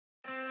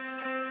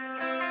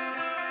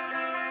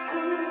Pop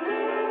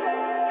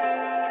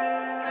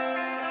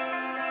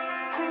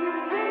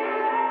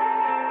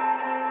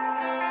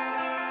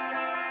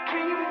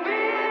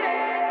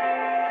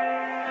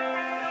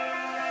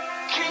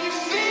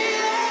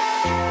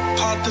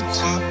the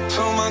top,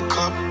 fill my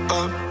cup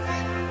up,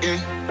 yeah.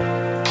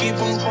 Keep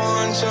on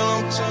pouring till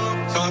I'm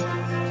up,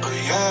 oh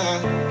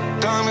yeah.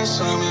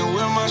 Diamonds on me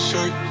with my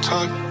shirt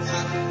tucked,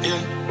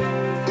 yeah.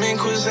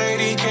 Mink was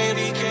 80K,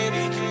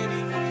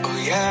 oh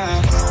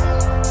yeah.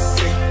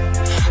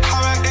 I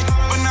rock that,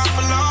 but not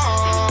for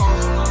long.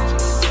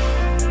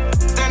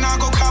 Then I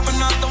go cop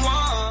another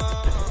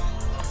one.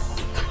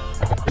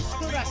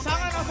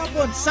 Sanga na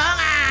kapod,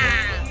 sanga!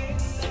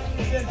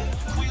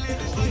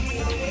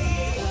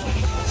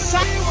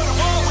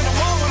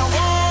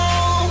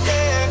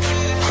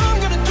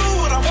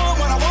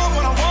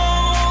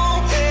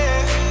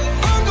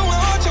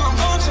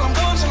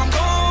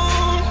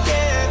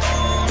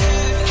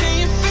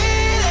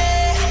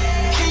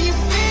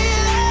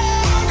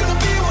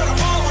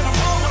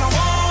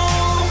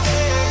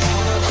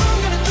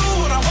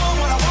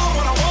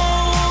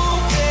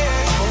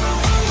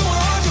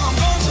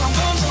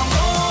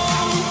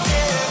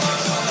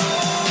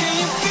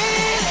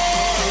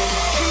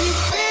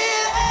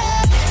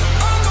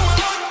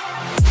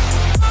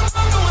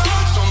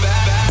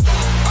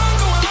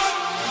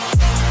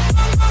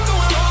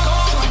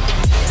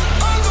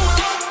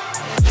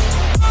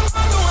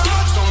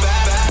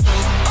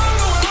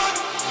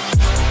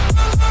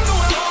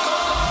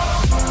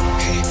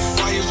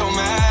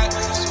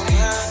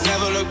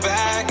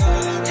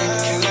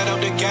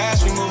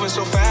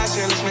 So fast,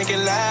 yeah, let's make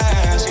it last.